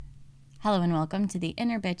Hello and welcome to the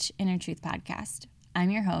Inner Bitch, Inner Truth podcast.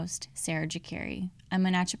 I'm your host, Sarah Jakari. I'm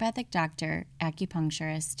a naturopathic doctor,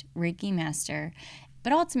 acupuncturist, Reiki master,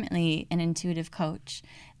 but ultimately an intuitive coach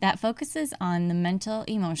that focuses on the mental,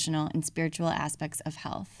 emotional, and spiritual aspects of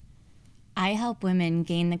health. I help women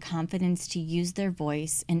gain the confidence to use their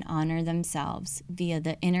voice and honor themselves via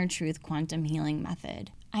the Inner Truth Quantum Healing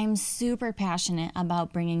Method. I'm super passionate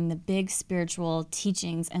about bringing the big spiritual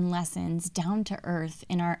teachings and lessons down to earth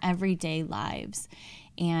in our everyday lives.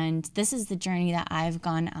 And this is the journey that I've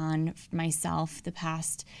gone on for myself the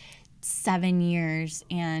past 7 years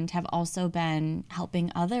and have also been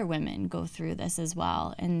helping other women go through this as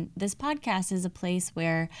well. And this podcast is a place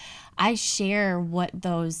where I share what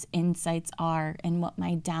those insights are and what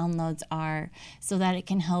my downloads are so that it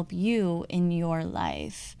can help you in your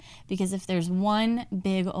life. Because if there's one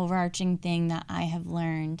big overarching thing that I have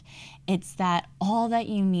learned, it's that all that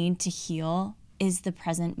you need to heal is the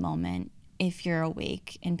present moment if you're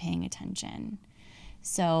awake and paying attention.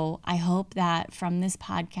 So I hope that from this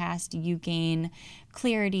podcast, you gain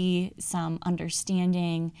clarity, some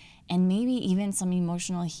understanding, and maybe even some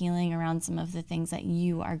emotional healing around some of the things that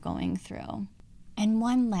you are going through. And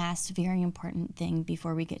one last very important thing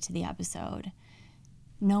before we get to the episode.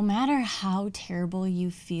 No matter how terrible you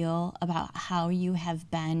feel about how you have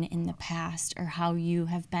been in the past or how you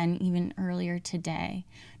have been even earlier today,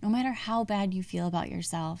 no matter how bad you feel about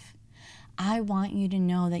yourself, I want you to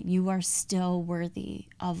know that you are still worthy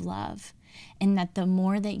of love, and that the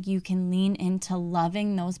more that you can lean into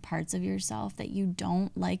loving those parts of yourself that you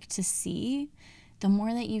don't like to see, the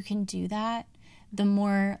more that you can do that, the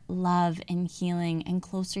more love and healing and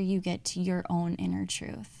closer you get to your own inner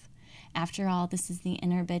truth. After all, this is the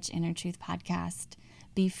Inner Bitch, Inner Truth podcast.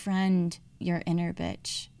 Befriend your inner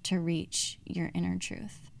bitch to reach your inner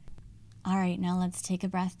truth. All right, now let's take a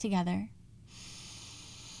breath together.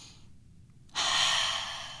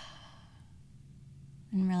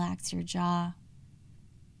 And relax your jaw,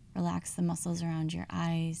 relax the muscles around your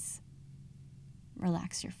eyes,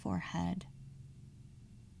 relax your forehead,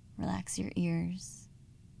 relax your ears.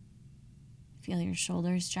 Feel your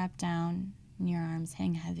shoulders drop down and your arms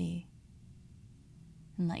hang heavy.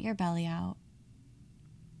 And let your belly out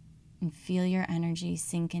and feel your energy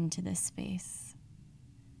sink into this space.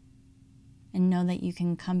 And know that you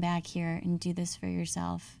can come back here and do this for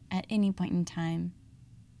yourself at any point in time.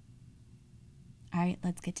 All right,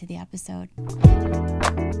 let's get to the episode.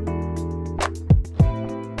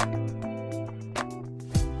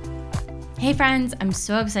 Hey friends, I'm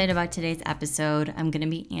so excited about today's episode. I'm going to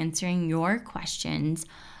be answering your questions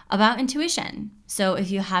about intuition. So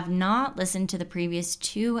if you have not listened to the previous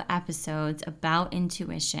 2 episodes about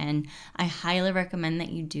intuition, I highly recommend that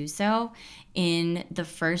you do so. In the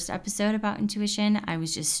first episode about intuition, I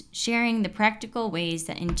was just sharing the practical ways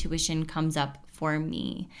that intuition comes up for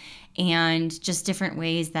me and just different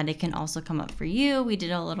ways that it can also come up for you. We did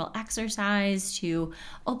a little exercise to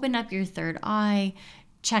open up your third eye.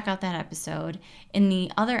 Check out that episode. In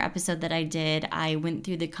the other episode that I did, I went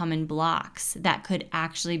through the common blocks that could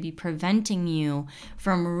actually be preventing you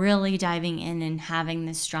from really diving in and having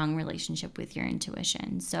this strong relationship with your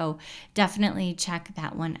intuition. So definitely check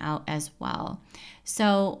that one out as well.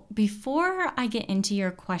 So before I get into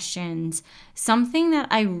your questions, something that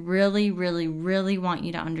I really want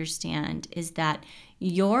you to understand is that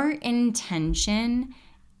your intention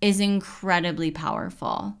is incredibly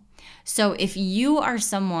powerful. So if you are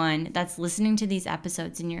someone that's listening to these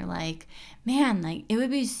episodes and you're like, man, like it would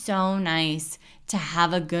be so nice to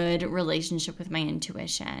have a good relationship with my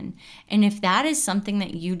intuition. And if that is something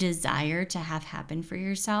that you desire to have happen for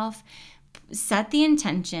yourself, set the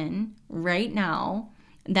intention right now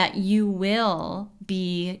that you will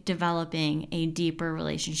be developing a deeper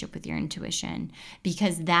relationship with your intuition,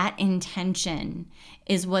 because that intention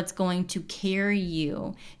is what's going to carry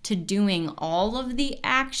you to doing all of the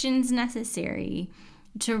actions necessary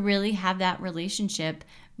to really have that relationship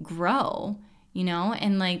grow,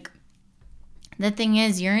 and like the thing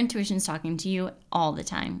is, your intuition's talking to you all the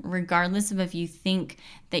time, regardless of if you think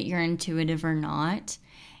that you're intuitive or not.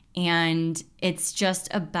 And it's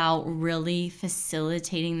just about really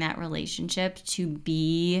facilitating that relationship to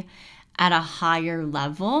be at a higher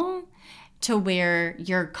level to where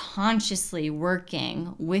you're consciously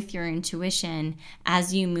working with your intuition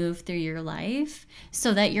as you move through your life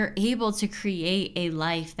so that you're able to create a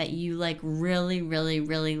life that you like really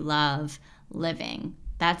love living.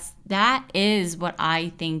 That is what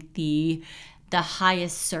I think the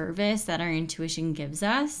highest service that our intuition gives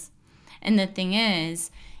us. And the thing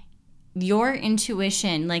is, your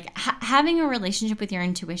intuition, like having a relationship with your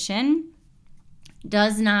intuition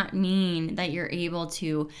does not mean that you're able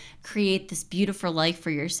to create this beautiful life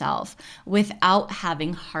for yourself without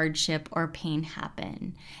having hardship or pain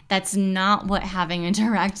happen. That's not what having a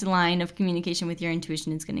direct line of communication with your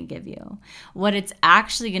intuition is going to give you. What it's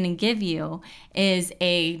actually going to give you is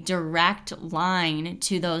a direct line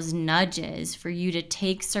to those nudges for you to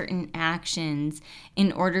take certain actions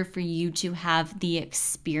in order for you to have the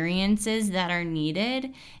experiences that are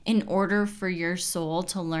needed in order for your soul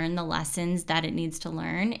to learn the lessons that it needs to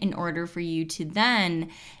learn, in order for you to then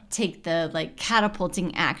take the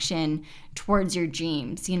catapulting action towards your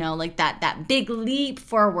dreams, like that big leap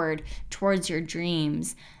forward towards your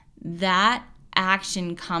dreams. That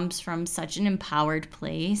action comes from such an empowered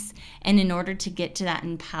place. And in order to get to that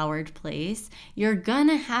empowered place, you're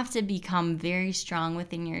gonna have to become very strong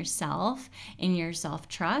within yourself, in your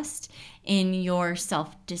self-trust, in your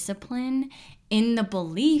self-discipline, in the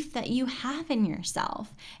belief that you have in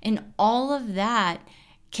yourself. And all of that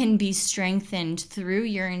can be strengthened through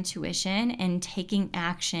your intuition and taking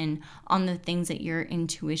action on the things that your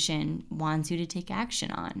intuition wants you to take action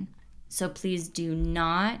on. So please do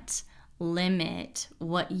not limit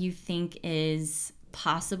what you think is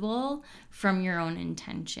possible from your own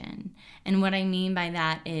intention. And what I mean by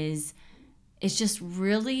that is just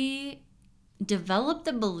really develop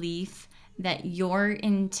the belief that your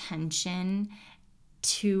intention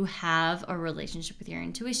to have a relationship with your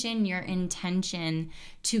intuition, your intention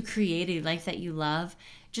to create a life that you love,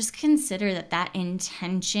 just consider that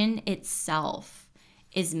intention itself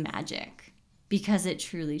is magic, because it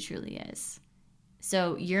truly, truly is.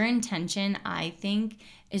 So your intention, I think,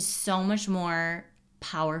 is so much more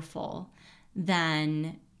powerful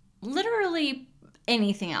than literally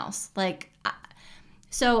anything else.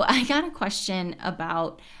 So I got a question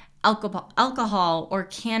about alcohol or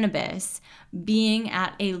cannabis being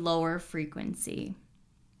at a lower frequency.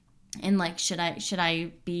 And should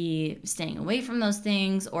I be staying away from those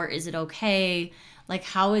things, or is it okay?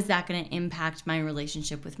 How is that going to impact my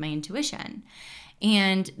relationship with my intuition?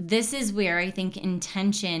 And this is where I think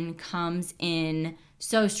intention comes in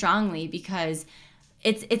so strongly, because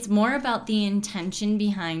it's more about the intention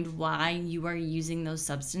behind why you are using those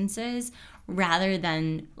substances, rather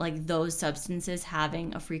than those substances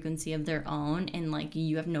having a frequency of their own and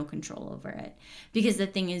you have no control over it. Because the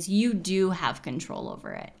thing is, you do have control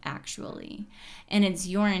over it, actually. And it's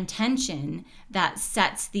your intention that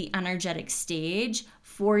sets the energetic stage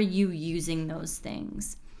for you using those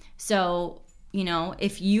things. So,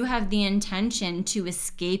 if you have the intention to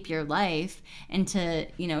escape your life and to,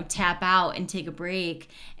 tap out and take a break,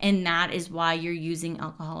 and that is why you're using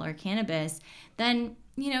alcohol or cannabis, then,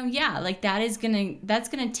 that's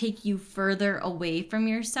gonna take you further away from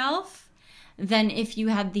yourself than if you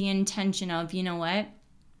had the intention of,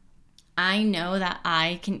 I know that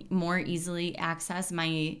I can more easily access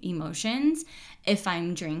my emotions if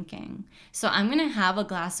I'm drinking. So I'm going to have a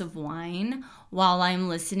glass of wine while I'm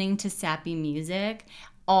listening to sappy music,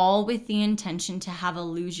 all with the intention to have a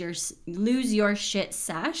lose your shit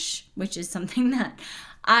sesh, which is something that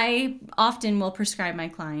I often will prescribe my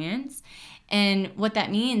clients. And what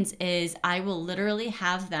that means is I will literally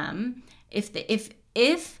have them,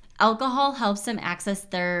 if alcohol helps them access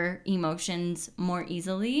their emotions more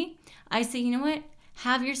easily, I say, you know what?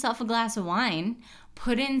 Have yourself a glass of wine,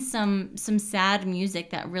 put in some sad music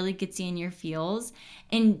that really gets you in your feels,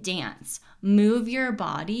 and dance. Move your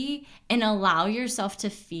body and allow yourself to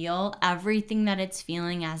feel everything that it's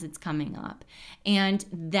feeling as it's coming up. And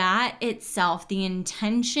that itself, the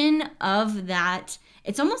intention of that,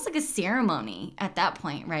 it's almost like a ceremony at that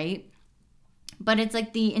point, right? But it's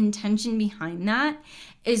the intention behind that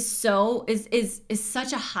is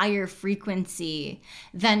such a higher frequency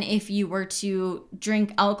than if you were to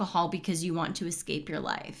drink alcohol because you want to escape your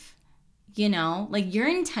life. Your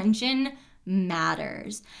intention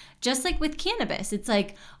matters. Just like with cannabis, it's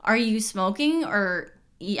are you smoking or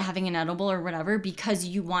having an edible or whatever because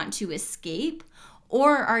you want to escape?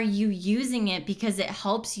 Or are you using it because it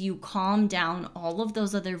helps you calm down all of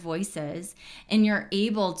those other voices, and you're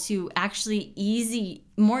able to actually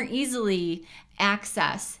more easily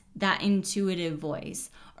access that intuitive voice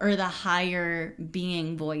or the higher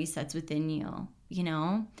being voice that's within you?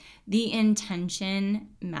 The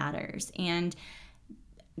intention matters. And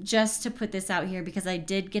just to put this out here, because I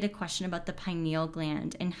did get a question about the pineal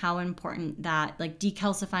gland and how important that,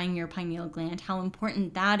 decalcifying your pineal gland, how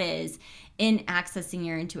important that is in accessing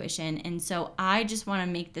your intuition. And so I just want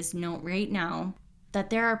to make this note right now that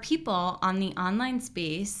there are people on the online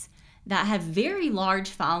space that have very large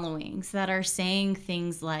followings that are saying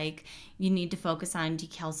things like, you need to focus on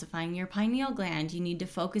decalcifying your pineal gland. You need to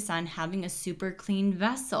focus on having a super clean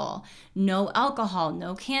vessel, no alcohol,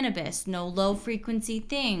 no cannabis, no low frequency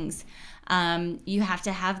things. You have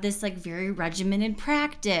to have this like very regimented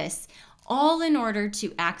practice, all in order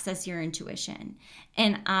to access your intuition.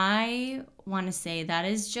 And I want to say that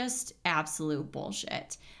is just absolute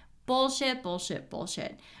bullshit. Bullshit, bullshit,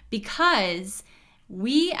 bullshit. Because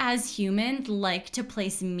we as humans like to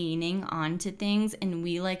place meaning onto things, and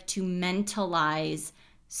we like to mentalize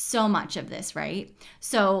so much of this, right?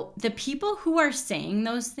 So the people who are saying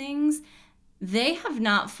those things, they have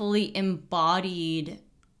not fully embodied.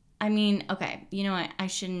 I mean, okay, you know what? I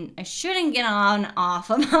shouldn't get on off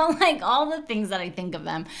about like all the things that I think of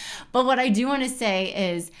them. But what I do want to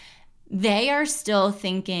say is they are still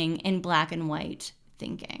thinking in black and white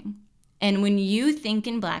thinking. And when you think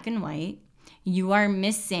in black and white, you are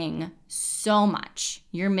missing so much.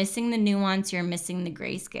 You're missing the nuance, you're missing the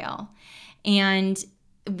grayscale. And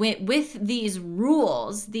with these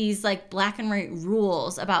rules, these like black and white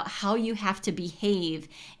rules about how you have to behave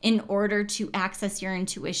in order to access your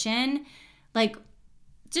intuition, like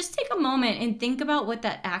just take a moment and think about what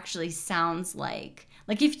that actually sounds like.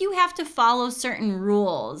 Like if you have to follow certain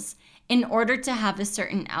rules in order to have a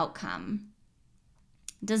certain outcome,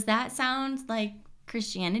 does that sound like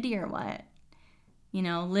Christianity or what? You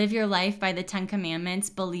know, live your life by the 10 Commandments,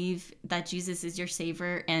 believe that Jesus is your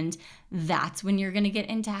Savior, and that's when you're going to get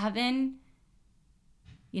into heaven.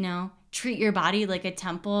 You know, treat your body like a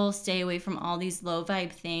temple, stay away from all these low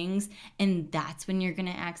vibe things, and that's when you're going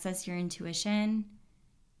to access your intuition.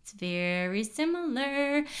 It's very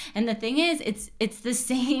similar. And the thing is, it's the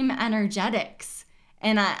same energetics.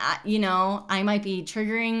 And I might be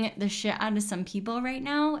triggering the shit out of some people right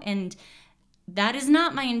now, and that is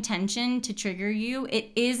not my intention to trigger you.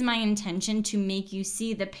 It is my intention to make you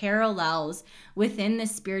see the parallels within the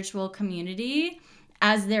spiritual community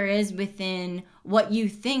as there is within what you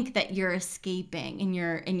think that you're escaping,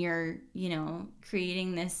 and you're, you know,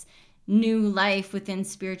 creating this new life within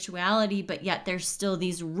spirituality, but yet there's still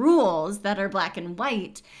these rules that are black and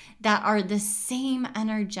white that are the same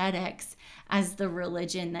energetics as the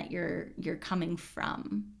religion that you're coming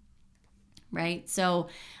from. Right? So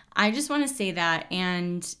I just want to say that,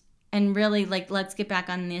 and really, like, let's get back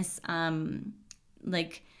on this,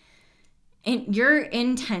 your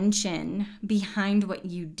intention behind what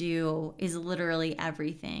you do is literally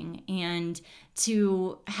everything. And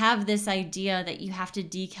to have this idea that you have to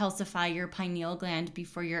decalcify your pineal gland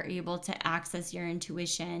before you're able to access your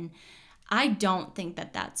intuition, I don't think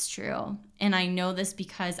that that's true. And I know this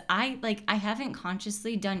because I haven't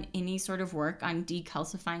consciously done any sort of work on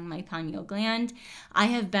decalcifying my pineal gland. I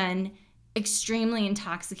have been extremely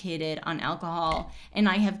intoxicated on alcohol, and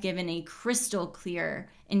I have given a crystal clear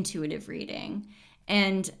intuitive reading.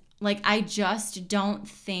 And like, I just don't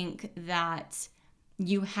think that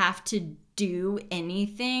you have to do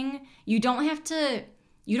anything. You don't have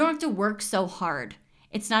to work so hard.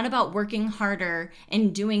 It's not about working harder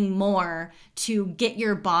and doing more to get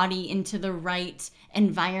your body into the right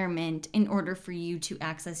environment in order for you to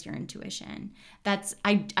access your intuition.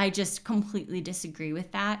 I just completely disagree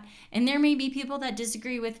with that. And there may be people that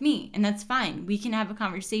disagree with me, and that's fine. We can have a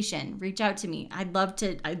conversation. Reach out to me. I'd love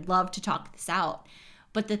to talk this out.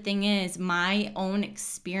 But the thing is, my own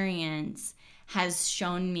experience has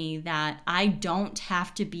shown me that I don't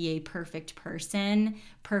have to be a perfect person,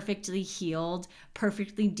 perfectly healed,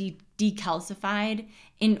 perfectly decalcified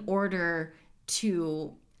in order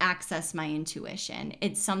to access my intuition.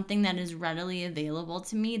 It's something that is readily available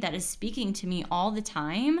to me, that is speaking to me all the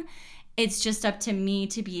time. It's just up to me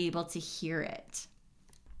to be able to hear it.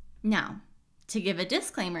 Now, to give a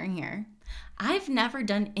disclaimer here, I've never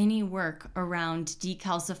done any work around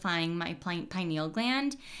decalcifying my pineal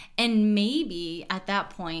gland, and maybe at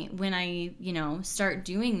that point when I, start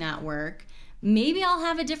doing that work, maybe I'll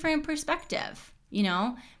have a different perspective.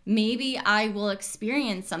 Maybe I will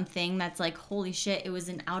experience something that's like, holy shit, it was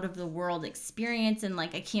an out of the world experience, and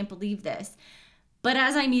like, I can't believe this. But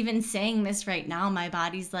as I'm even saying this right now, my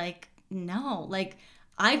body's like, no, like,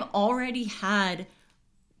 I've already had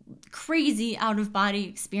crazy out of body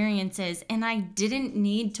experiences, and I didn't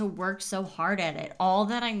need to work so hard at it. All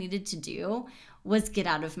that I needed to do was get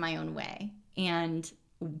out of my own way and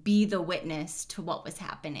be the witness to what was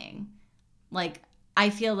happening. Like, I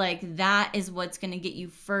feel like that is what's going to get you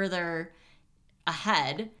further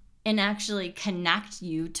ahead and actually connect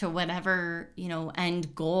you to whatever,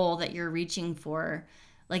 end goal that you're reaching for.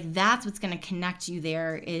 Like, that's what's going to connect you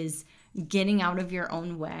there, is getting out of your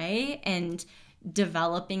own way and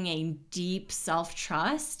developing a deep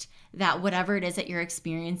self-trust that whatever it is that you're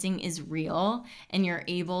experiencing is real, and you're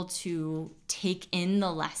able to take in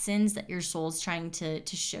the lessons that your soul's trying to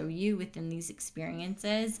show you within these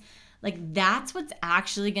experiences, like that's what's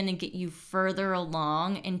actually going to get you further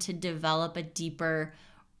along and to develop a deeper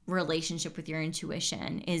relationship with your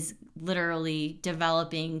intuition, is literally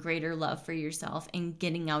developing greater love for yourself and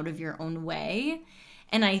getting out of your own way.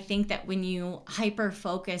 And I think that when you hyper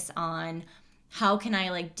focus on how can I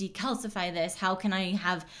like decalcify this, how can I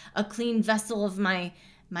have a clean vessel of my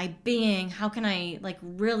being, how can I like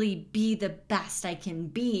really be the best I can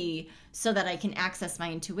be so that I can access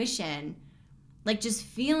my intuition, like just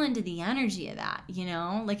feel into the energy of that, you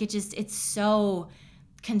know? Like it's so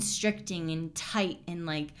constricting and tight, and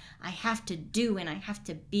like I have to do and I have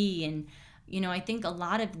to be. And you know, I think a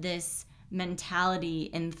lot of this mentality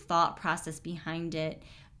and thought process behind it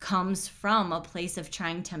comes from a place of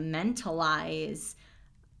trying to mentalize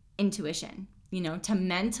intuition, you know, to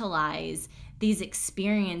mentalize these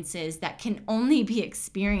experiences that can only be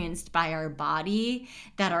experienced by our body,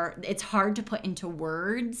 that are, it's hard to put into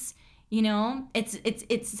words, you know?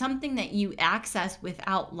 It's something that you access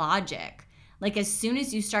without logic. Like as soon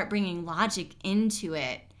as you start bringing logic into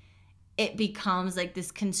it, it becomes like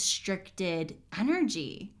this constricted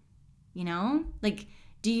energy, you know? Like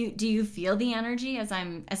do you feel the energy as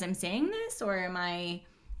I'm saying this, or am I,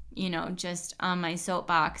 you know, just on my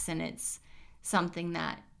soapbox and it's something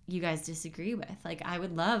that you guys disagree with? Like I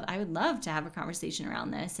would love to have a conversation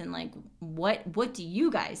around this, and like what do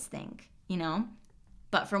you guys think, you know?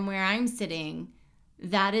 But from where I'm sitting,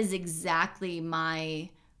 that is exactly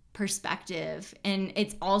my perspective. And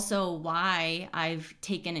it's also why I've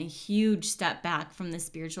taken a huge step back from the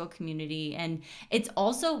spiritual community. And it's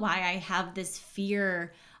also why I have this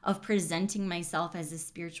fear of presenting myself as a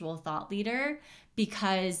spiritual thought leader,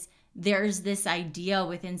 because there's this idea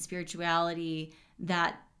within spirituality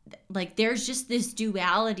that like there's just this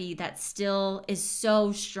duality that still is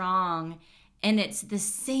so strong, and it's the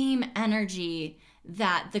same energy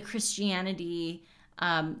that the Christianity,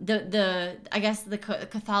 I guess the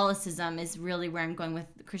Catholicism is really where I'm going with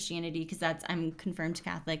Christianity, because I'm confirmed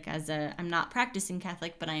Catholic I'm not practicing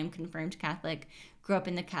Catholic, but I am confirmed Catholic, grew up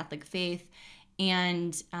in the Catholic faith,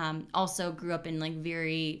 and also grew up in like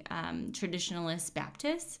very traditionalist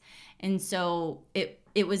Baptist. And so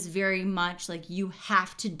it was very much like you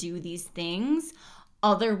have to do these things,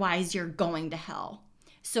 otherwise you're going to hell.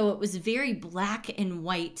 So it was very black and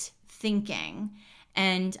white thinking.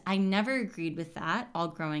 And I never agreed with that all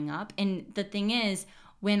growing up. And the thing is,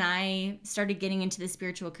 when I started getting into the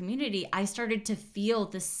spiritual community, I started to feel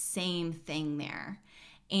the same thing there.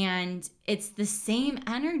 And it's the same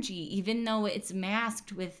energy, even though it's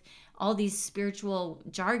masked with all these spiritual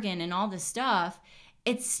jargon and all this stuff,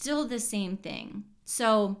 it's still the same thing.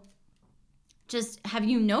 So just have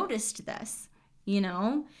you noticed this, you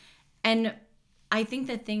know? And I think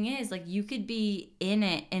the thing is, like, you could be in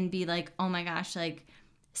it and be like, oh my gosh, like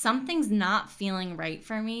something's not feeling right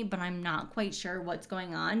for me, but I'm not quite sure what's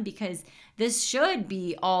going on, because this should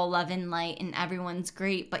be all love and light and everyone's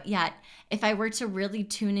great. But yet, if I were to really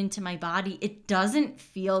tune into my body, it doesn't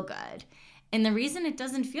feel good. And the reason it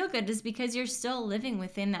doesn't feel good is because you're still living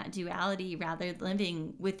within that duality rather than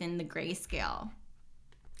living within the grayscale.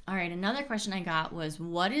 All right, another question I got was,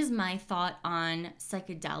 what is my thought on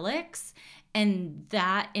psychedelics and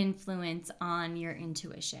that influence on your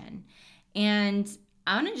intuition? And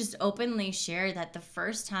I want to just openly share that the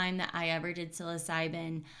first time that I ever did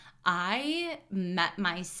psilocybin, I met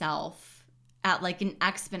myself at like an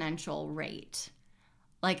exponential rate.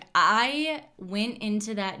 Like I went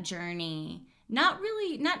into that journey not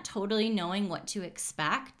totally knowing what to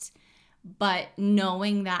expect, but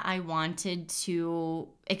knowing that I wanted to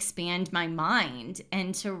expand my mind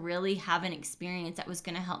and to really have an experience that was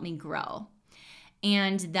going to help me grow.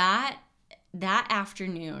 And that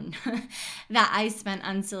afternoon that I spent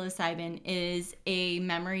on psilocybin is a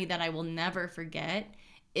memory that I will never forget.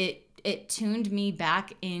 It tuned me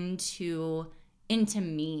back into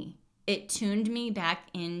me. It tuned me back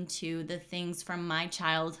into the things from my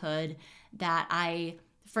childhood that I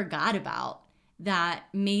forgot about, that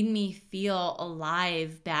made me feel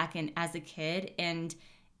alive back as a kid. And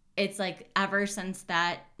it's like ever since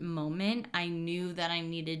that moment, I knew that I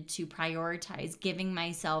needed to prioritize giving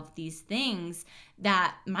myself these things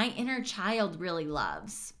that my inner child really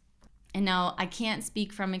loves. And now I can't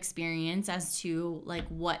speak from experience as to like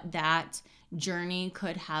what that journey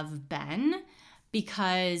could have been,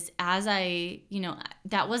 because as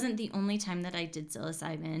that wasn't the only time that I did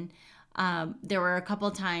psilocybin. There were a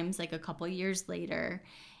couple times, like a couple years later,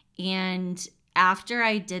 and after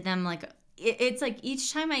I did them, like it's like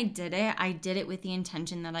each time I did it with the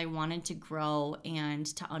intention that I wanted to grow and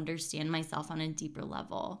to understand myself on a deeper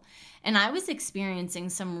level. And I was experiencing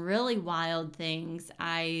some really wild things.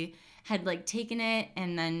 I had like taken it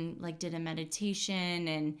and then like did a meditation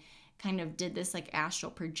and kind of did this like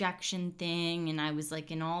astral projection thing. And I was like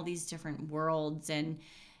in all these different worlds. And,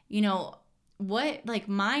 what like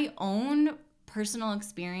my own personal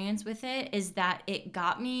experience with it is that it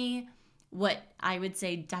got me what I would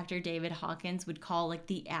say Dr. David Hawkins would call like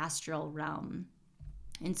the astral realm.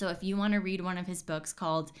 And so if you want to read one of his books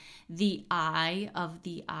called The Eye of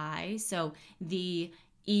the I, so the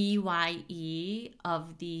EYE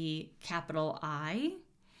of the capital I,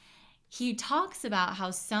 he talks about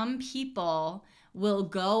how some people will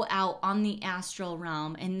go out on the astral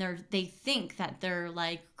realm and they think that they're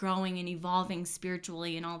like growing and evolving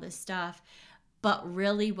spiritually and all this stuff. But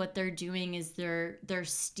really what they're doing is they're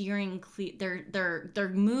steering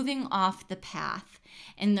they're moving off the path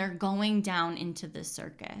and they're going down into the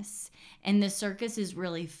circus. And the circus is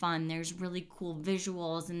really fun. There's really cool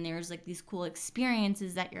visuals and there's like these cool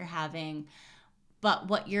experiences that you're having. But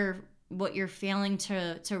what you're failing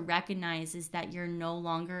to recognize is that you're no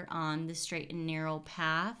longer on the straight and narrow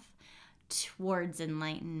path towards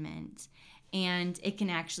enlightenment. And it can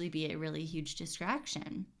actually be a really huge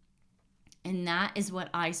distraction. And that is what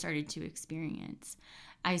I started to experience.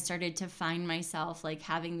 I started to find myself like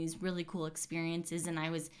having these really cool experiences, and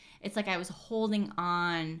it's like I was holding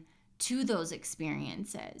on to those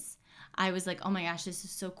experiences. I was like, oh my gosh, this is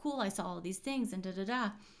so cool. I saw all these things and da da da.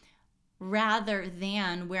 Rather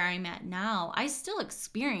than where I'm at now, I still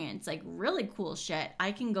experience like really cool shit.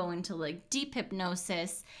 I can go into like deep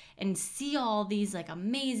hypnosis and see all these like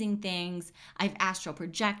amazing things. I've astral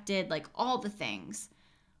projected, like all the things.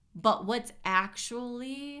 But what's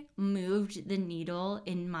actually moved the needle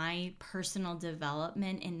in my personal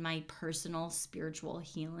development, in my personal spiritual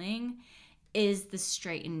healing, is the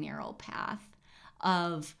straight and narrow path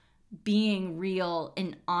of being real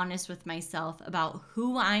and honest with myself about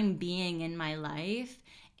who I'm being in my life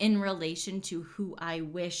in relation to who I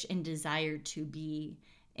wish and desire to be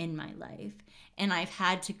in my life. And I've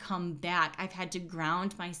had to come back. I've had to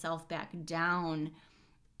ground myself back down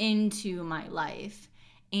into my life.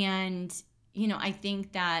 And, I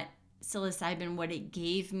think that psilocybin, what it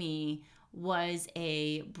gave me was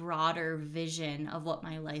a broader vision of what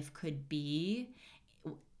my life could be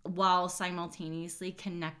while simultaneously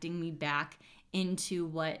connecting me back into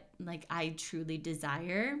what like I truly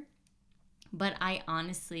desire. But I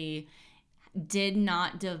honestly did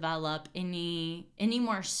not develop any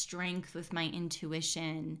more strength with my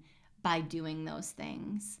intuition by doing those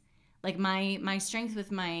things. Like my strength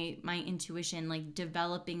with my intuition, like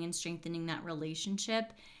developing and strengthening that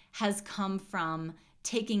relationship, has come from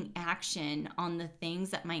taking action on the things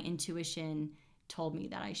that my intuition told me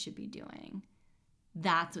that I should be doing.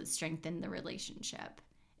 That's what strengthened the relationship.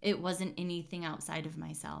 It wasn't anything outside of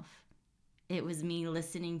myself. It was me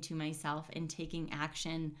listening to myself and taking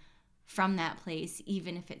action from that place,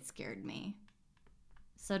 even if it scared me.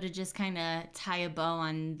 So to just kind of tie a bow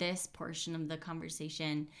on this portion of the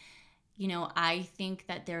conversation, I think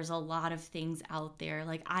that there's a lot of things out there.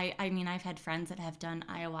 Like I mean, I've had friends that have done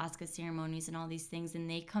ayahuasca ceremonies and all these things, and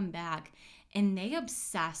they come back and they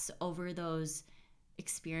obsess over those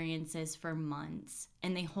experiences for months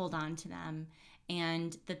and they hold on to them.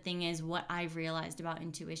 And the thing is, what I've realized about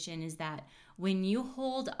intuition is that when you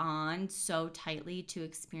hold on so tightly to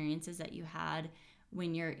experiences that you had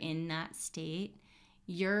when you're in that state,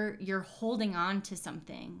 you're holding on to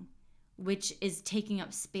something which is taking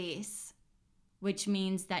up space, which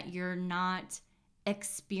means that you're not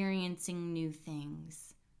experiencing new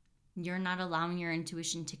things. You're not allowing your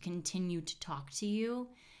intuition to continue to talk to you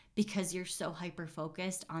because you're so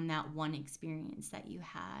hyper-focused on that one experience that you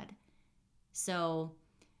had. So,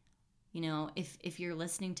 if you're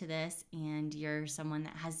listening to this and you're someone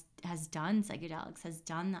that has done psychedelics, has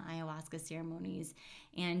done the ayahuasca ceremonies,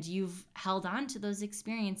 and you've held on to those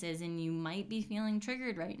experiences and you might be feeling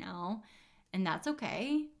triggered right now, and that's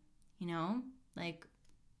okay, like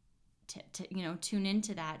tune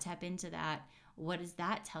into that, tap into that. What does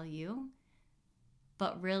that tell you?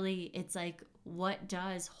 But really, it's like, what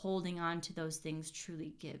does holding on to those things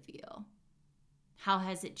truly give you? How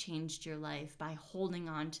has it changed your life by holding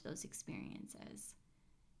on to those experiences?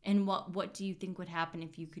 And what do you think would happen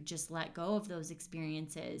if you could just let go of those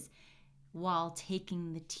experiences while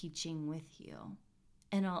taking the teaching with you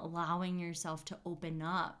and allowing yourself to open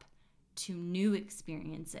up to new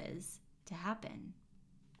experiences to happen?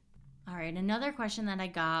 All right, another question that I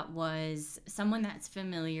got was someone that's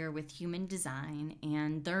familiar with human design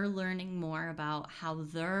and they're learning more about how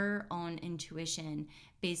their own intuition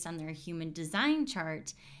based on their human design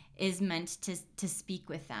chart is meant to speak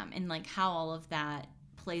with them, and like how all of that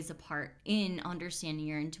plays a part in understanding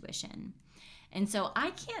your intuition. And so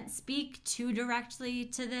I can't speak too directly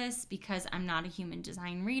to this because I'm not a human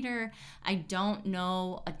design reader. I don't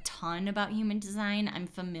know a ton about human design. I'm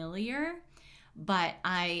familiar, but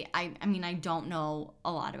I mean, I don't know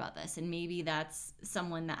a lot about this. And maybe that's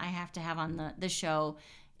someone that I have to have on the show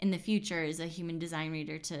in the future, is a human design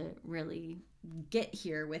reader to really get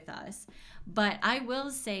here with us. But I will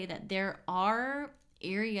say that there are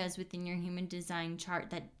areas within your human design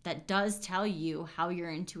chart that does tell you how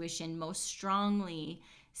your intuition most strongly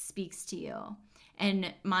speaks to you.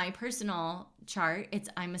 And my personal chart,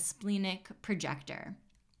 I'm a splenic projector.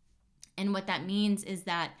 And what that means is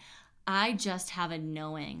that I just have a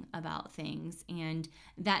knowing about things, and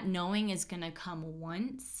that knowing is going to come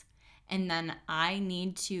once, and then I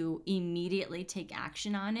need to immediately take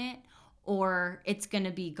action on it, or it's going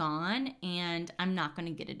to be gone and I'm not going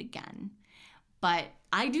to get it again. But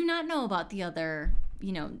I do not know about the other,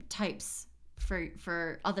 types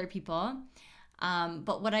for other people.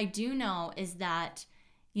 But what I do know is that,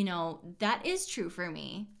 that is true for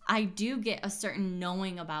me. I do get a certain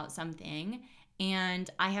knowing about something, and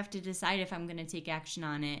I have to decide if I'm going to take action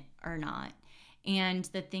on it or not. And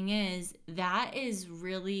the thing is, that is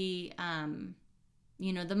really,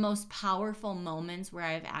 the most powerful moments where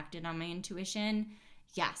I've acted on my intuition.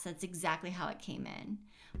 Yes, that's exactly how it came in.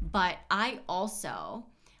 But I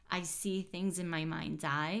see things in my mind's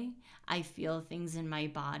eye. I feel things in my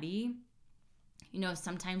body.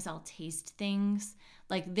 Sometimes I'll taste things.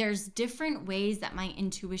 Like, there's different ways that my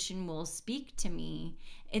intuition will speak to me.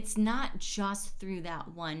 It's not just through that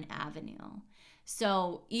one avenue.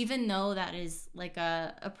 So even though that is like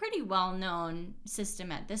a pretty well-known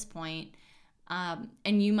system at this point,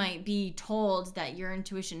 and you might be told that your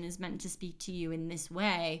intuition is meant to speak to you in this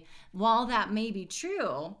way, while that may be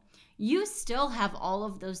true, you still have all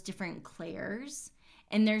of those different clairs,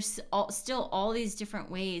 and there's still all these different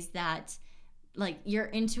ways that like your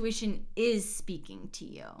intuition is speaking to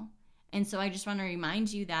you. And so I just want to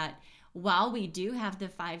remind you that while we do have the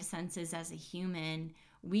five senses as a human,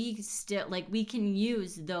 we still we can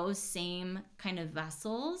use those same kind of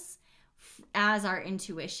vessels as our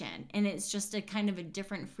intuition, and it's just a kind of a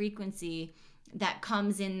different frequency that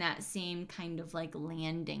comes in that same kind of like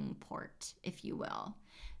landing port, if you will.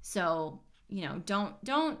 So don't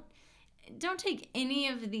take any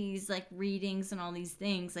of these like readings and all these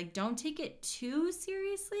things, like don't take it too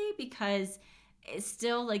seriously, because it's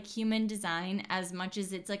still like human design, as much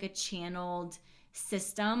as it's like a channeled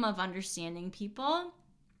system of understanding people,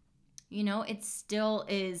 it still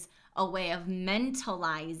is a way of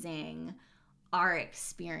mentalizing our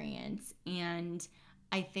experience. And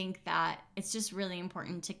I think that it's just really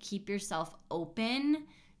important to keep yourself open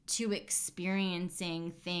to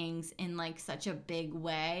experiencing things in like such a big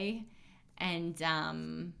way. And,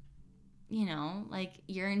 like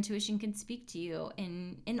your intuition can speak to you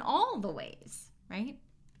in all the ways, right?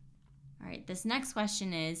 All right, this next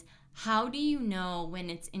question is, how do you know when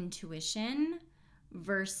it's intuition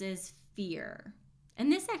versus fear?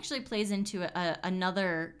 And this actually plays into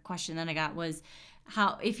another question that I got, was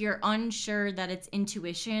how, if you're unsure that it's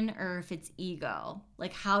intuition or if it's ego,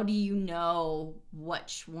 like how do you know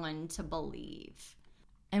which one to believe?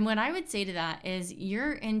 And what I would say to that is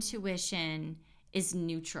your intuition is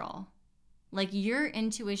neutral. Like your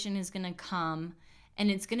intuition is going to come and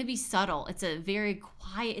it's going to be subtle. It's a very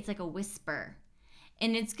quiet, it's like a whisper.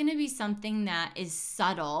 And it's going to be something that is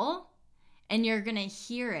subtle and you're going to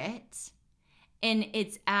hear it. And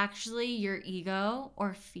it's actually your ego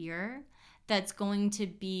or fear that's going to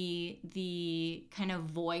be the kind of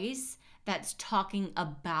voice that's talking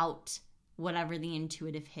about whatever the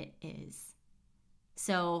intuitive hit is.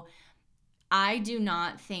 So I do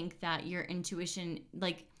not think that your intuition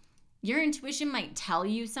might tell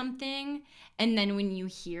you something, and then when you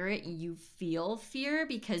hear it, you feel fear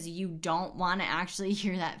because you don't want to actually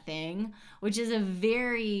hear that thing, which is a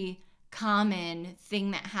very common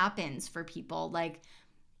thing that happens for people. Like,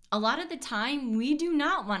 a lot of the time, we do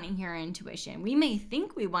not want to hear our intuition. We may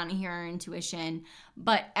think we want to hear our intuition,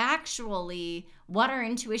 but actually, what our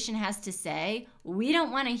intuition has to say, we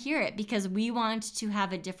don't want to hear it because we want to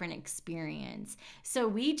have a different experience. So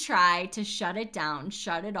we try to shut it down,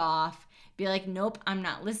 shut it off, be like, nope, I'm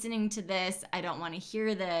not listening to this. I don't want to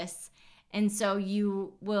hear this. And so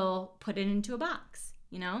you will put it into a box,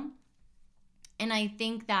 And I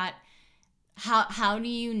think that how do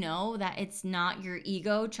you know that it's not your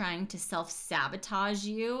ego trying to self-sabotage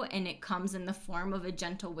you, and it comes in the form of a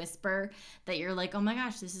gentle whisper that you're like, oh my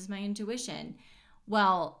gosh, this is my intuition?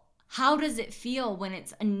 Well, how does it feel when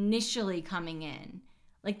it's initially coming in?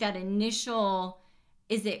 Like that initial,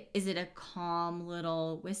 is it a calm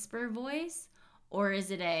little whisper voice, or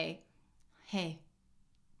is it a, hey,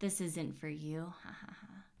 this isn't for you, ha ha ha,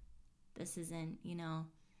 this isn't,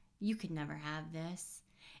 you could never have this?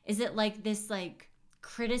 Is it like this like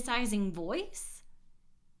criticizing voice?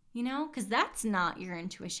 Because that's not your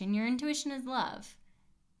intuition. Your intuition is love.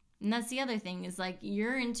 And that's the other thing, is like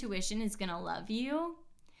your intuition is going to love you.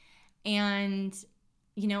 And,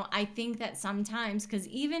 I think that sometimes, because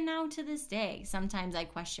even now to this day, sometimes I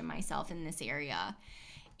question myself in this area.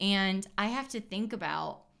 And I have to think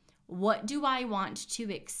about, what do I want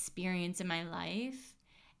to experience in my life?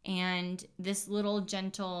 And this little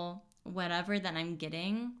gentle whatever that I'm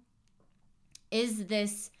getting, is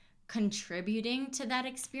this contributing to that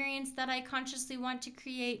experience that I consciously want to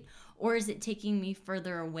create, or is it taking me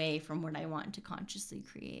further away from what I want to consciously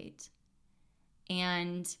create?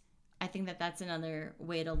 And I think that that's another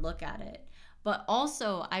way to look at it. But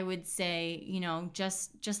also, I would say,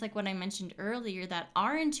 just like what I mentioned earlier, that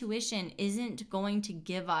our intuition isn't going to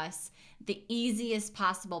give us the easiest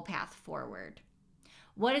possible path forward.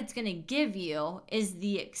 What it's going to give you is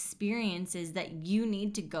the experiences that you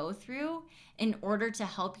need to go through in order to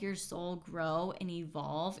help your soul grow and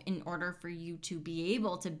evolve, in order for you to be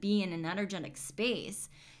able to be in an energetic space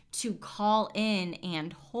to call in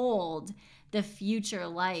and hold the future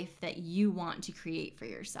life that you want to create for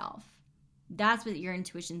yourself. That's what your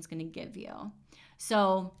intuition is going to give you.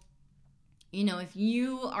 So, if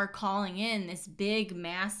you are calling in this big,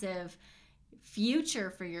 massive future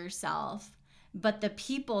for yourself, but the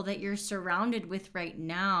people that you're surrounded with right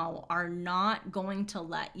now are not going to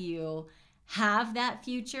let you have that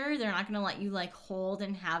future, they're not going to let you like hold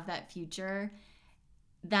and have that future,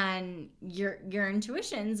 then your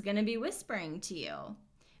intuition's going to be whispering to you.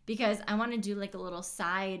 Because I want to do like a little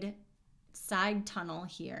side tunnel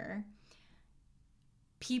here.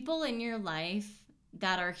 People in your life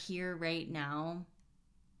that are here right now,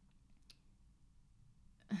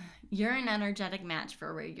 you're an energetic match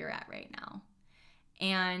for where you're at right now.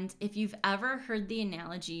 And if you've ever heard the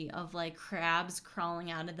analogy of like crabs crawling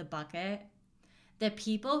out of the bucket, the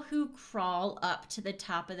people who crawl up to the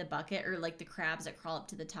top of the bucket, or like the crabs that crawl up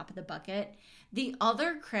to the top of the bucket, the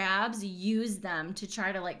other crabs use them to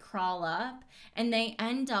try to like crawl up, and they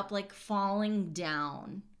end up like falling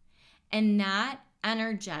down. And that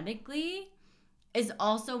energetically is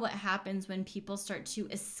also what happens when people start to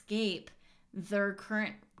escape their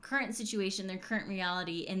current situation, their current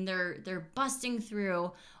reality, and they're busting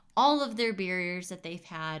through all of their barriers that they've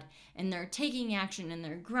had, and they're taking action, and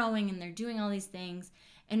they're growing, and they're doing all these things.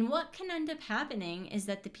 And what can end up happening is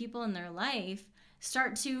that the people in their life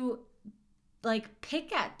start to like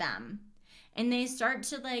pick at them, and they start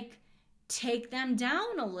to like take them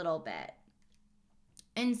down a little bit.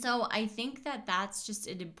 And so I think that that's just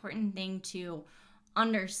an important thing to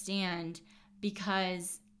understand,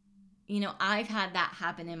 because I've had that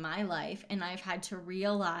happen in my life, and I've had to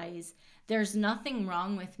realize there's nothing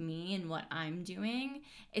wrong with me and what I'm doing.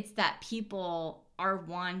 It's that people are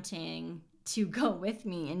wanting to go with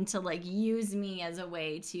me and to like use me as a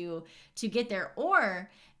way to get there, or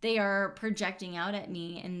they are projecting out at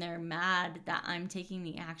me and they're mad that I'm taking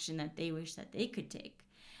the action that they wish that they could take.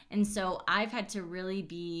 And so I've had to really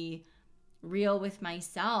be real with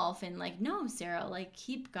myself and like, no, Sarah, like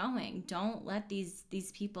keep going. Don't let these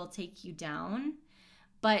people take you down.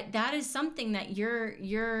 But that is something that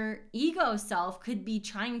your ego self could be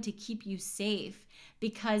trying to keep you safe,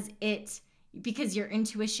 because your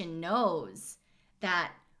intuition knows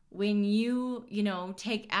that when you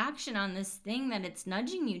take action on this thing that it's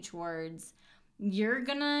nudging you towards, you're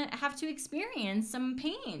gonna have to experience some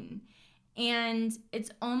pain. And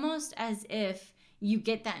it's almost as if you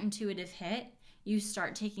get that intuitive hit, you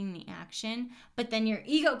start taking the action, but then your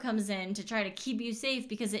ego comes in to try to keep you safe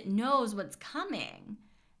because it knows what's coming.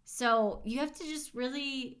 So you have to just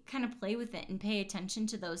really kind of play with it and pay attention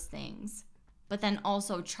to those things. But then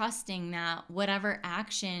also trusting that whatever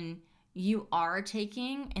action you are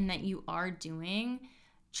taking and that you are doing,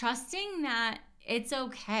 trusting that it's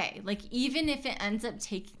okay. Like even if it ends up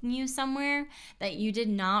taking you somewhere that you did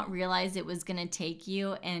not realize it was going to take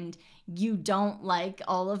you, and you don't like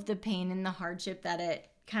all of the pain and the hardship that it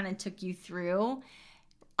kind of took you through,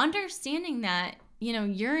 understanding that,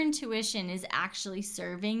 your intuition is actually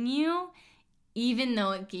serving you, even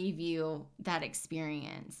though it gave you that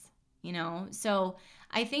experience. So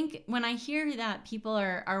I think when I hear that people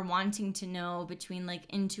are wanting to know between like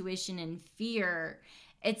intuition and fear,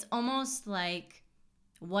 it's almost like,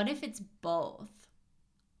 what if it's both?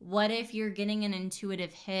 What if you're getting an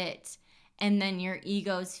intuitive hit and then your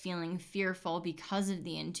ego's feeling fearful because of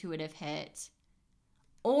the intuitive hit?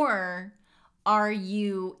 Or are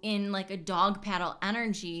you in like a dog paddle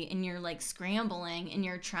energy and you're like scrambling and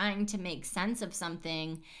you're trying to make sense of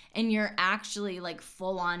something and you're actually like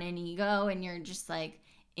full on in ego and you're just like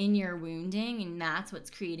in your wounding, and that's what's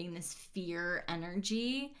creating this fear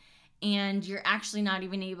energy, and you're actually not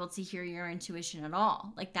even able to hear your intuition at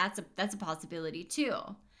all? Like that's a possibility too.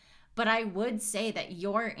 But I would say that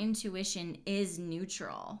your intuition is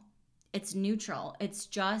neutral. It's neutral. It's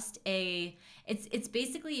just it's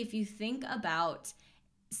basically, if you think about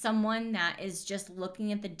someone that is just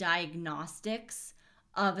looking at the diagnostics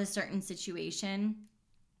of a certain situation,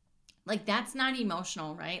 like that's not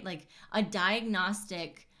emotional, right? Like a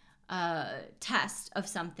diagnostic test of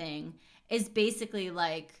something is basically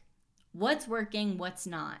like what's working, what's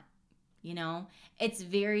not. It's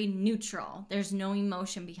very neutral. There's no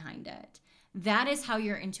emotion behind it. That is how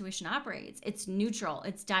your intuition operates. It's neutral.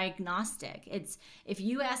 It's diagnostic. It's, if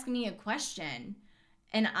you ask me a question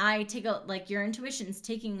and I take your intuition's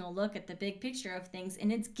taking a look at the big picture of things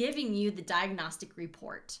and it's giving you the diagnostic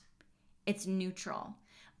report. It's neutral,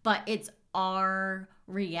 but it's our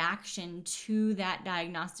reaction to that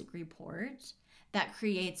diagnostic report that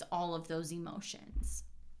creates all of those emotions.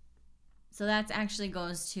 So that actually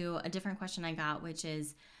goes to a different question I got, which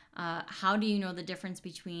is, how do you know the difference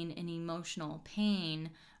between an emotional pain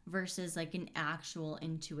versus like an actual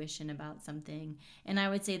intuition about something? And I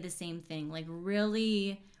would say the same thing, like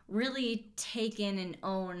really, really take in and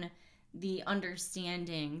own the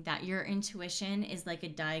understanding that your intuition is like a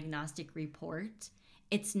diagnostic report.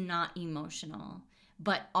 It's not emotional,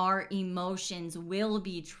 but our emotions will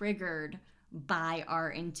be triggered by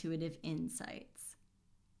our intuitive insights.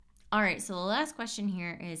 All right, so the last question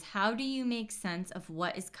here is, how do you make sense of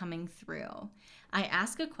what is coming through? I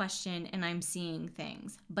ask a question and I'm seeing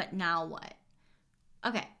things, but now what?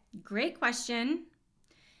 Okay, great question.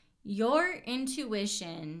 Your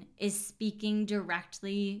intuition is speaking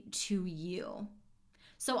directly to you.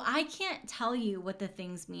 So I can't tell you what the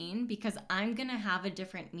things mean because I'm going to have a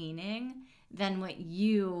different meaning than what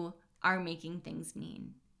you are making things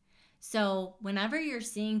mean. So whenever you're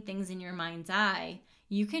seeing things in your mind's eye,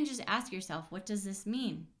 you can just ask yourself, what does this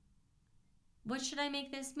mean? What should I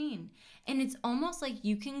make this mean? And it's almost like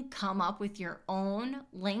you can come up with your own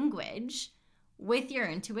language with your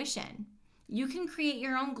intuition. You can create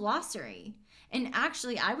your own glossary. And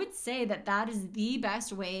actually, I would say that that is the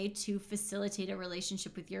best way to facilitate a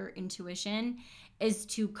relationship with your intuition, is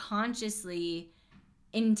to consciously,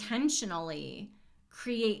 intentionally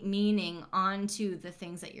create meaning onto the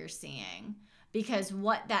things that you're seeing. Because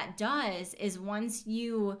what that does is once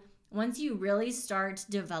you really start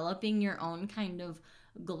developing your own kind of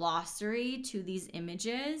glossary to these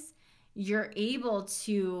images, you're able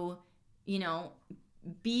to,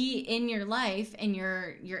 be in your life, and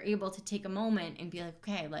you're able to take a moment and be like,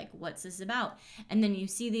 okay, like what's this about? And then you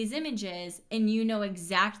see these images and you know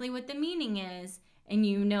exactly what the meaning is, and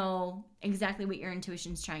you know exactly what your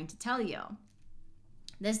intuition's trying to tell you.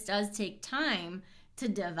 This does take time to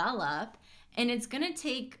develop, and it's going to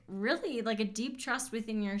take really like a deep trust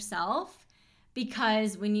within yourself,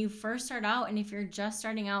 because when you first start out, and if you're just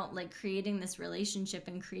starting out like creating this relationship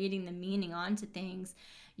and creating the meaning onto things,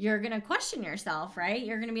 you're going to question yourself, right?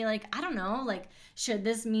 You're going to be like, I don't know, like, should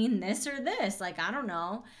this mean this or this? Like, I don't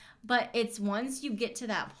know. But it's once you get to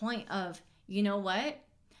that point of, you know what?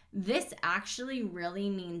 This actually really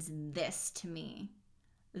means this to me.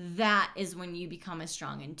 That is when you become a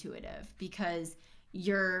strong intuitive, because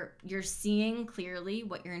you're seeing clearly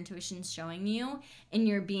what your intuition's showing you, and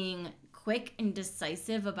you're being quick and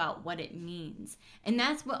decisive about what it means. And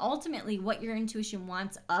that's what ultimately what your intuition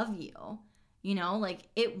wants of you. Like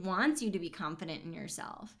it wants you to be confident in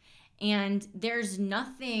yourself. And there's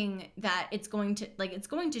nothing that it's going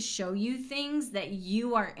to show you things that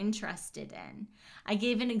you are interested in. I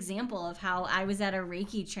gave an example of how I was at a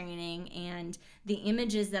Reiki training, and the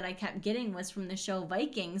images that I kept getting was from the show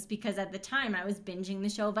Vikings, because at the time I was binging the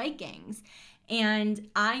show Vikings. And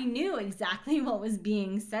I knew exactly what was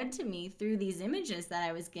being said to me through these images that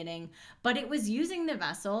I was getting, but it was using the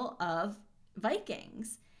vessel of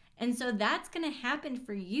Vikings. And so that's going to happen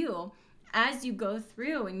for you as you go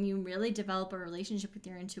through and you really develop a relationship with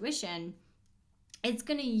your intuition. It's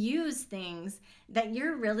going to use things that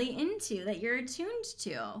you're really into, that you're attuned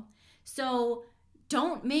to. So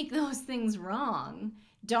don't make those things wrong.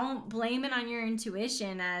 Don't blame it on your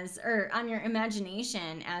intuition or on your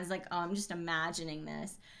imagination as like, oh, I'm just imagining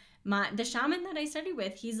this. The shaman that I studied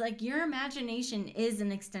with, he's like, your imagination is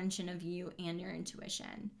an extension of you and your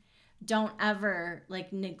intuition. Don't ever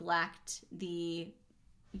like neglect the,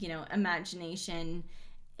 imagination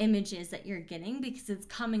images that you're getting, because it's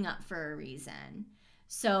coming up for a reason.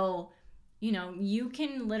 So, you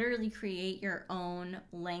can literally create your own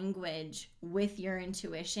language with your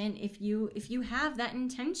intuition if you have that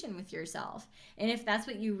intention with yourself, and if that's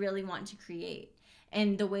what you really want to create.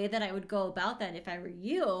 And the way that I would go about that if I were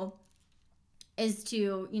you is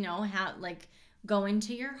to, have like go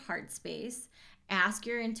into your heart space, ask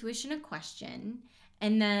your intuition a question,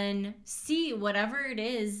 and then see whatever it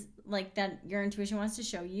is like that your intuition wants to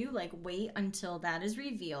show you. Like, wait until that is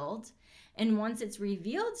revealed. And once it's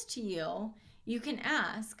revealed to you, you can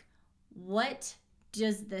ask, what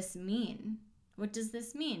does this mean? What does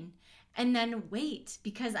this mean? And then wait,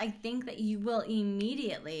 because I think that you will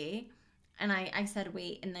immediately, and I said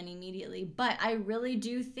wait and then immediately, but I really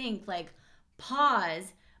do think like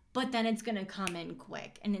pause, but then it's going to come in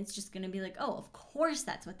quick, and it's just going to be like, oh, of course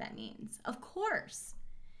that's what that means. Of course.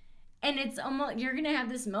 And it's almost, you're going to have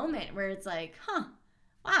this moment where it's like,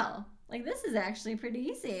 wow, like this is actually pretty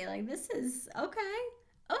easy. Like this is okay.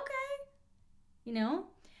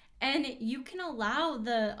 And you can allow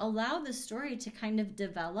the story to kind of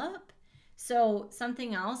develop. So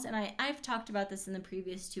something else, and I've talked about this in the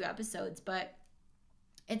previous 2 episodes, but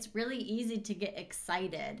it's really easy to get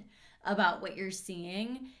excited about what you're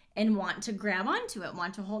seeing and want to grab onto it,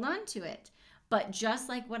 want to hold on to it. But just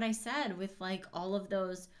like what I said with like all of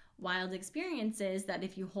those wild experiences, that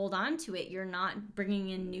if you hold on to it, you're not bringing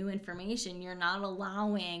in new information. You're not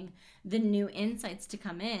allowing the new insights to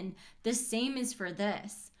come in. The same is for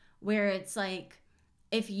this, where it's like,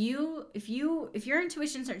 if your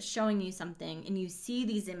intuition starts showing you something and you see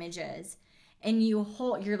these images and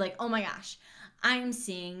you're like, oh my gosh, I'm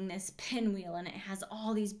seeing this pinwheel and it has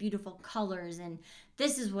all these beautiful colors and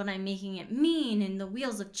this is what I'm making it mean, and the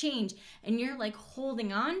wheels of change, and you're like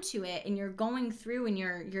holding on to it and you're going through and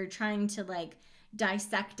you're trying to like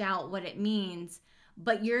dissect out what it means,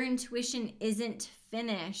 but your intuition isn't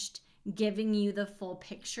finished giving you the full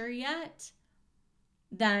picture yet,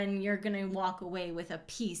 then you're going to walk away with a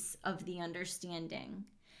piece of the understanding.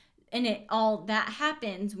 And all that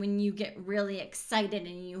happens when you get really excited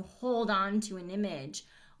and you hold on to an image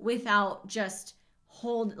without just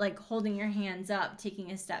holding your hands up,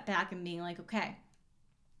 taking a step back and being like, okay,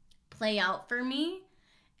 play out for me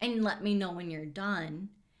and let me know when you're done.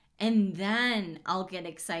 And then I'll get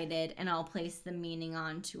excited and I'll place the meaning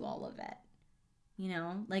onto all of it.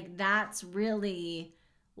 Like that's really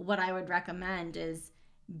what I would recommend, is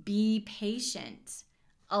be patient.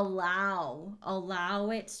 Allow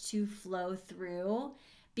it to flow through,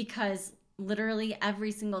 because literally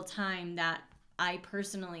every single time that I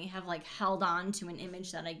personally have like held on to an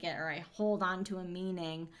image that I get, or I hold on to a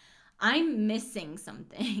meaning, I'm missing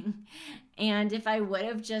something. And if I would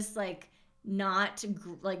have just like not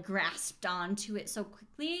grasped onto it so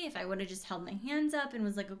quickly, if I would have just held my hands up and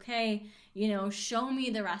was like, okay, show me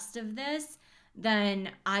the rest of this, then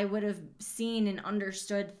I would have seen and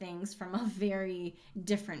understood things from a very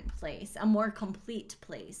different place, a more complete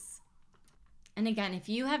place. And again, if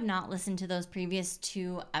you have not listened to those previous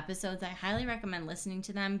 2 episodes, I highly recommend listening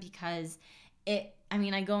to them, because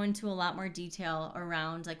I go into a lot more detail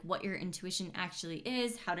around like what your intuition actually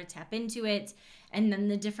is, how to tap into it, and then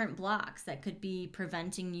the different blocks that could be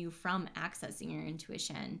preventing you from accessing your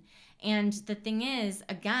intuition. And the thing is,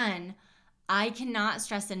 again, I cannot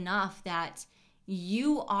stress enough that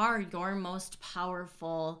you are your most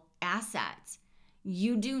powerful asset.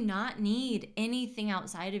 You do not need anything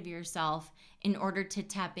outside of yourself in order to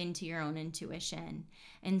tap into your own intuition.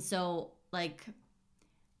 And so, like,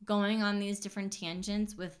 going on these different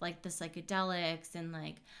tangents with like the psychedelics, and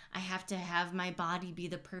like I have to have my body be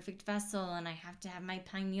the perfect vessel, and I have to have my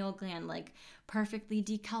pineal gland like perfectly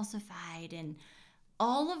decalcified, and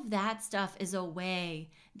all of that stuff is a way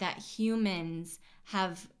that humans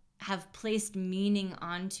have placed meaning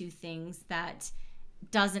onto things that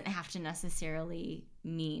doesn't have to necessarily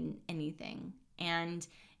mean anything. And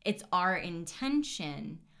it's our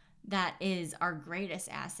intention that is our greatest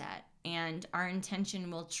asset, and our intention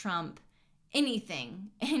will trump anything,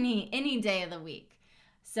 any day of the week.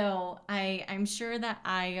 So I'm sure that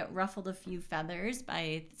I ruffled a few feathers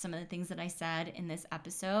by some of the things that I said in this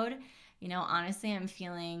episode. Honestly, I'm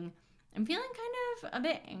feeling kind of a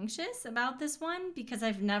bit anxious about this one, because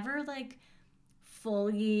I've never like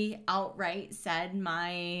fully outright said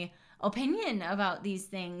my opinion about these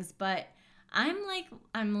things, but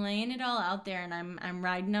I'm laying it all out there, and I'm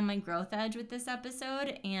riding on my growth edge with this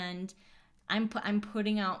episode, and I'm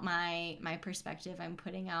putting out my perspective. I'm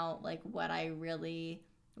putting out like what I really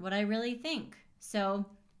think. So,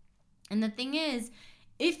 and the thing is,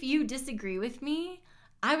 if you disagree with me,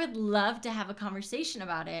 I would love to have a conversation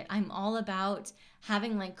about it. I'm all about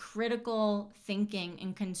having like critical thinking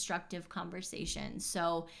and constructive conversations.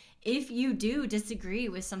 So if you do disagree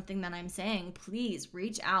with something that I'm saying, please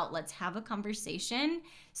reach out. Let's have a conversation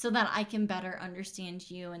so that I can better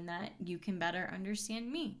understand you and that you can better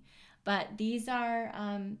understand me. But these are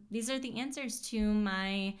the answers to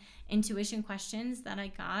my intuition questions that I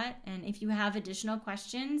got. And if you have additional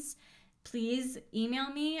questions, please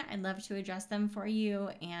email me. I'd love to address them for you.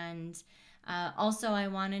 And also, I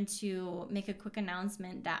wanted to make a quick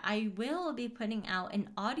announcement that I will be putting out an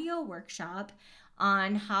audio workshop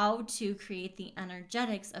on how to create the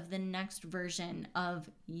energetics of the next version of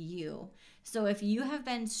you. So if you have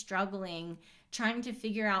been struggling trying to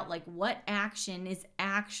figure out like what action is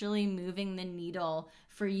actually moving the needle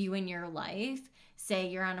for you in your life, say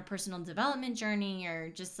you're on a personal development journey or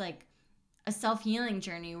just like a self-healing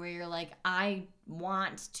journey where you're like, I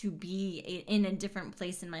want to be in a different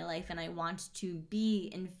place in my life, and I want to be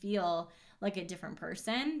and feel like a different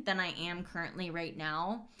person than I am currently right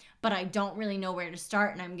now, but I don't really know where to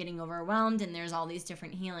start, and I'm getting overwhelmed, and there's all these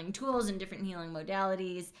different healing tools and different healing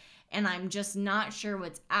modalities, and I'm just not sure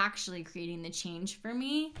what's actually creating the change for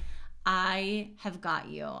me. I have got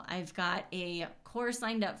you. I've got a course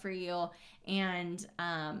lined up for you, and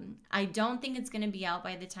I don't think it's going to be out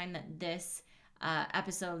by the time that this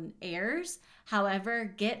episode airs. However,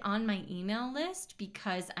 get on my email list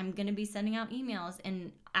because I'm going to be sending out emails,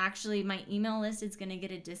 and actually my email list is going to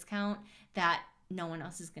get a discount that no one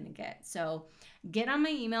else is going to get. So get on my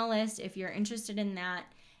email list if you're interested in that.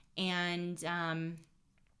 And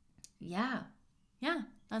yeah,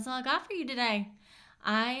 that's all I got for you today.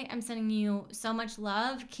 I am sending you so much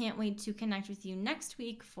love. Can't wait to connect with you next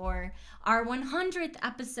week for our 100th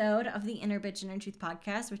episode of the Inner Bitch Inner Truth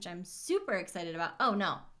podcast, which I'm super excited about. Oh,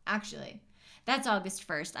 no, actually, that's August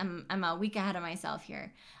 1st. I'm a week ahead of myself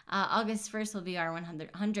here. August 1st will be our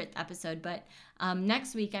 100th episode, but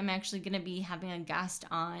next week I'm actually going to be having a guest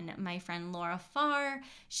on, my friend Laura Farr.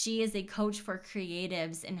 She is a coach for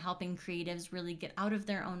creatives and helping creatives really get out of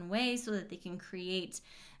their own way so that they can create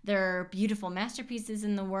their beautiful masterpieces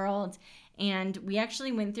in the world. And we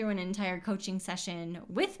actually went through an entire coaching session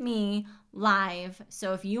with me live.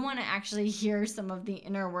 So if you want to actually hear some of the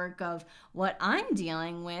inner work of what I'm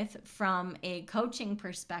dealing with from a coaching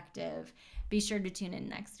perspective, be sure to tune in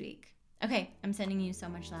next week. Okay, I'm sending you so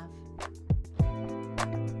much love.